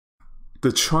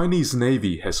The Chinese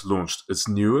Navy has launched its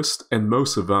newest and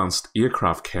most advanced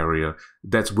aircraft carrier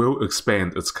that will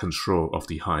expand its control of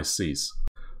the high seas.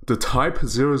 The Type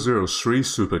 003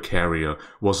 supercarrier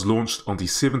was launched on the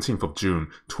 17th of June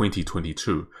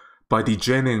 2022 by the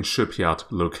Jiangnan Shipyard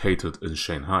located in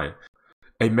Shanghai.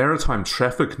 A maritime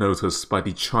traffic notice by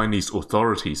the Chinese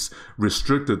authorities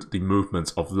restricted the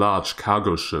movement of large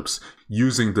cargo ships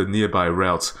using the nearby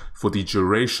routes for the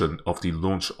duration of the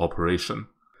launch operation.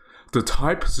 The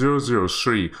Type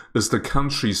 003 is the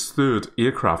country's third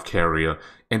aircraft carrier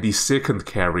and the second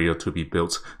carrier to be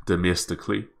built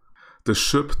domestically. The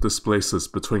ship displaces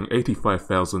between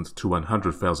 85,000 to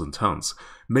 100,000 tons,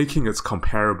 making it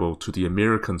comparable to the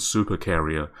American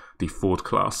supercarrier, the Ford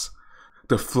class.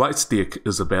 The flight deck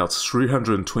is about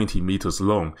 320 meters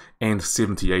long and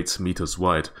 78 meters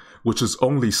wide, which is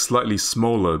only slightly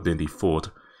smaller than the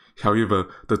Ford. However,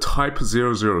 the Type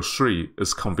 003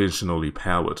 is conventionally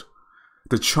powered.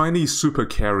 The Chinese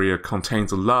supercarrier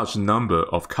contains a large number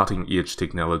of cutting-edge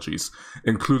technologies,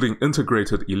 including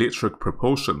integrated electric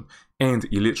propulsion and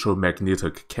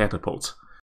electromagnetic catapults.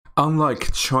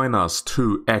 Unlike China's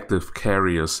two active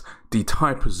carriers, the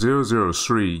Type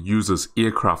 003 uses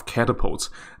aircraft catapults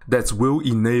that will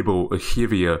enable a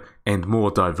heavier and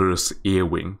more diverse air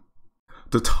wing.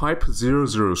 The Type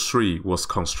 003 was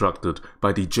constructed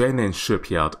by the Jiangnan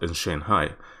Shipyard in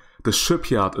Shanghai. The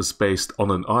shipyard is based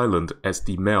on an island at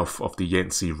the mouth of the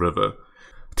Yangtze River.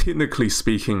 Technically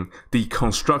speaking, the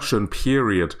construction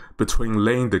period between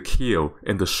laying the keel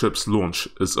and the ship's launch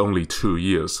is only 2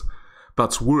 years.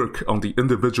 But work on the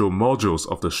individual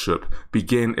modules of the ship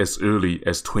began as early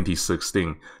as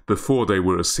 2016, before they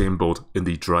were assembled in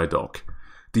the dry dock.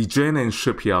 The Jiangnan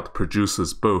Shipyard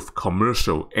produces both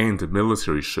commercial and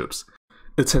military ships.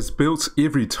 It has built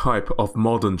every type of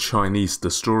modern Chinese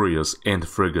destroyers and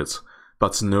frigates,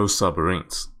 but no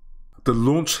submarines. The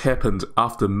launch happened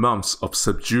after months of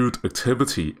subdued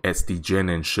activity at the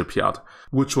Jiangnan Shipyard,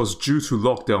 which was due to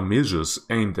lockdown measures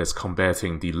aimed at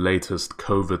combating the latest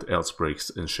COVID outbreaks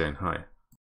in Shanghai.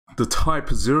 The Type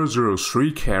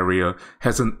 003 carrier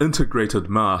has an integrated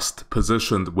mast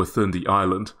positioned within the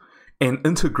island. An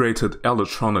integrated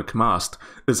electronic mast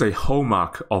is a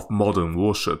hallmark of modern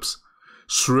warships.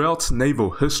 Throughout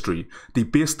naval history, the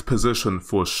best position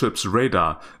for a ship's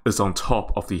radar is on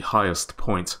top of the highest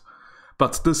point.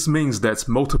 But this means that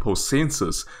multiple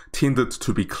sensors tended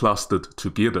to be clustered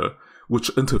together, which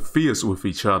interferes with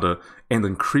each other and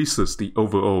increases the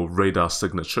overall radar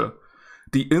signature.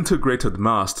 The integrated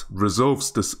mast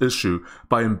resolves this issue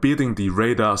by embedding the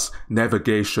radar's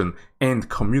navigation and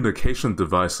communication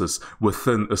devices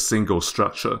within a single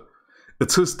structure.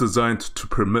 It is designed to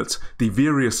permit the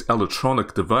various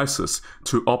electronic devices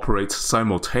to operate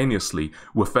simultaneously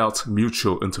without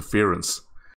mutual interference.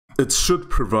 It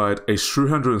should provide a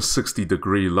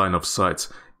 360-degree line of sight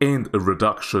and a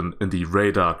reduction in the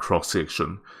radar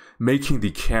cross-section, making the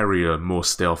carrier more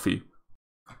stealthy.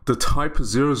 The Type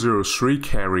 003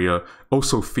 carrier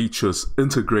also features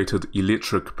integrated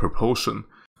electric propulsion.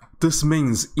 This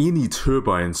means any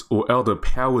turbines or other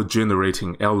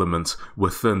power-generating element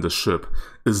within the ship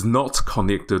is not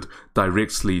connected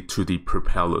directly to the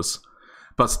propellers,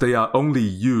 but they are only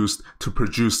used to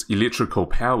produce electrical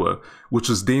power, which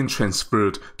is then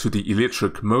transferred to the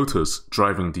electric motors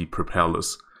driving the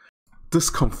propellers. This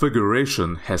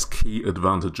configuration has key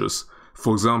advantages.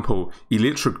 For example,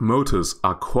 electric motors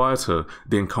are quieter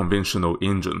than conventional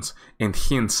engines and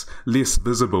hence less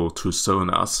visible to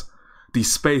sonars. The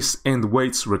space and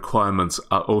weight requirements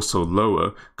are also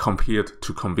lower compared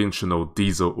to conventional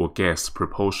diesel or gas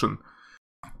propulsion.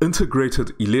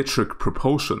 Integrated electric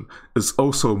propulsion is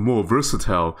also more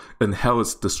versatile in how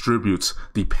it distributes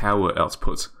the power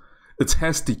output. It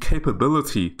has the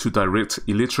capability to direct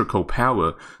electrical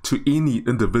power to any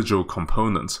individual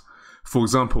component. For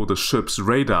example, the ship's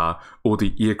radar or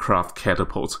the aircraft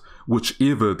catapult,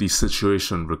 whichever the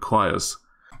situation requires.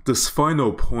 This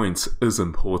final point is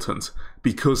important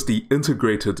because the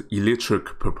integrated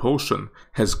electric propulsion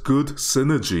has good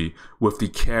synergy with the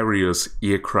carrier's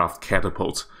aircraft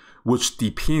catapult, which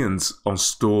depends on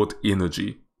stored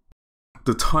energy.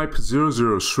 The Type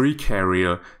 003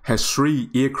 carrier has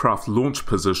 3 aircraft launch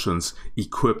positions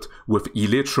equipped with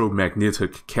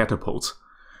electromagnetic catapults.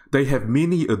 They have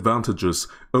many advantages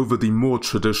over the more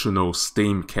traditional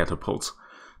steam catapult.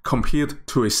 Compared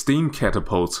to a steam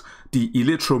catapult, the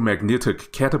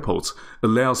electromagnetic catapult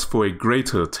allows for a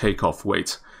greater takeoff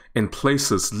weight and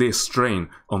places less strain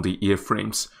on the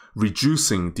airframes,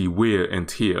 reducing the wear and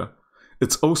tear.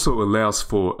 It also allows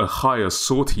for a higher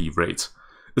sortie rate.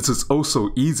 It is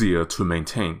also easier to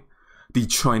maintain. The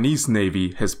Chinese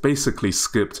Navy has basically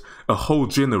skipped a whole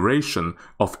generation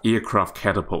of aircraft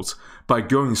catapults by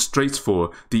going straight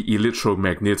for the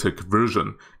electromagnetic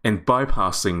version and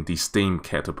bypassing the steam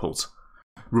catapults.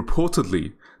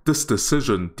 Reportedly, this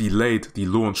decision delayed the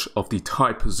launch of the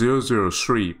Type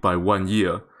 003 by 1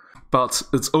 year, but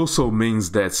it also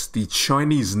means that the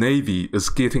Chinese Navy is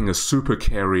getting a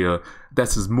supercarrier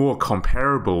that is more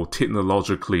comparable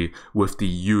technologically with the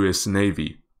US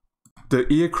Navy. The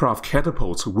aircraft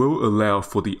catapult will allow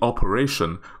for the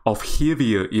operation of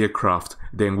heavier aircraft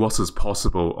than what is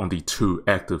possible on the two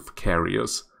active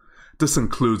carriers. This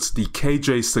includes the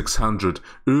KJ-600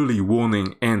 early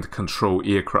warning and control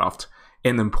aircraft,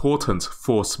 an important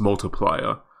force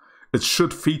multiplier. It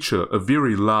should feature a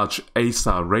very large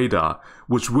ASAR radar,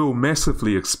 which will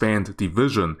massively expand the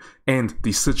vision and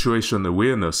the situation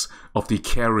awareness of the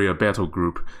carrier battle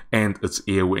group and its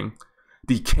air wing.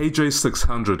 The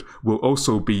KJ-600 will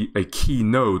also be a key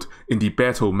node in the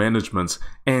battle management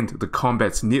and the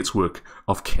combat network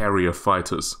of carrier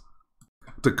fighters.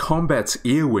 The combat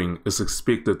air wing is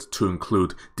expected to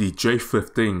include the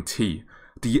J-15T,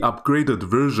 the upgraded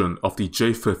version of the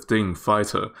J-15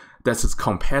 fighter that is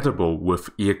compatible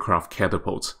with aircraft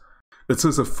catapults. It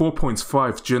is a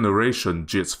 4.5 generation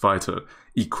jet fighter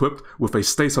equipped with a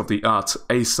state-of-the-art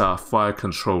ASAR fire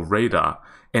control radar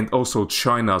and also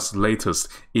China's latest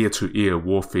air-to-air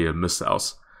warfare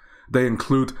missiles. They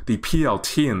include the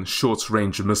PL-10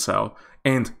 short-range missile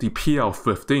and the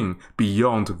PL-15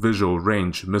 beyond visual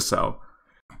range missile.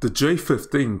 The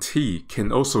J-15T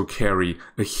can also carry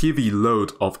a heavy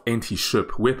load of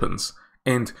anti-ship weapons,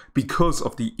 and because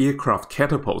of the aircraft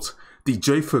catapult, the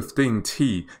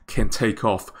J-15T can take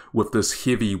off with this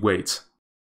heavy weight.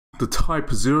 The Type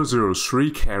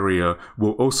 003 carrier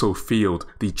will also field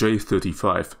the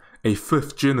J-35, a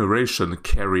 5th generation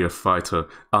carrier fighter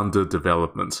under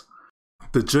development.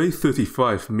 The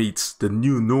J-35 meets the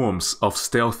new norms of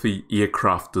stealthy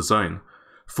aircraft design.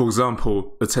 For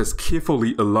example, it has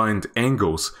carefully aligned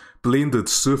angles, blended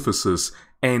surfaces,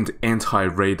 and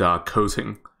anti-radar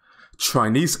coating.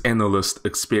 Chinese analysts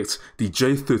expect the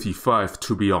J-35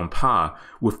 to be on par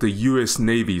with the US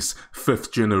Navy's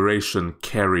 5th generation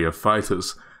carrier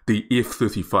fighters, the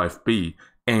F-35B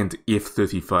and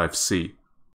F-35C.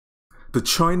 The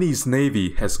Chinese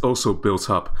Navy has also built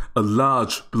up a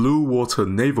large blue water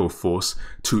naval force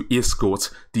to escort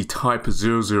the Type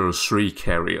 003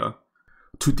 carrier.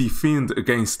 To defend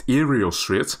against aerial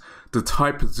threats, the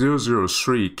Type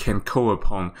 003 can call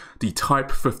upon the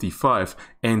Type 55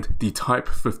 and the Type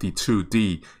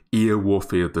 52D air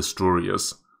warfare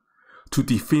destroyers. To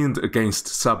defend against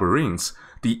submarines,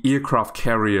 the aircraft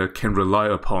carrier can rely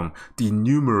upon the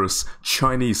numerous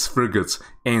Chinese frigates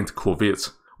and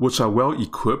corvettes, which are well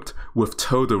equipped with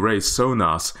towed array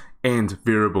sonars and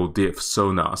variable depth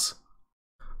sonars.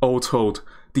 All told,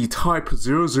 the Type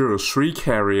 003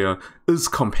 carrier is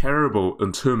comparable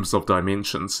in terms of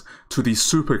dimensions to the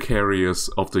supercarriers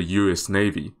of the US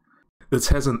Navy. It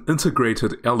has an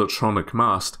integrated electronic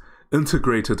mast,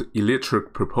 integrated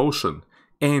electric propulsion,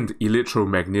 and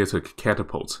electromagnetic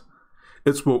catapult.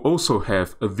 It will also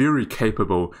have a very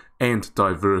capable and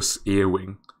diverse air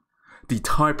wing. The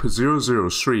Type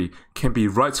 003 can be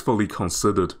rightfully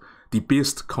considered the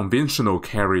best conventional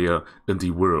carrier in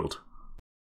the world.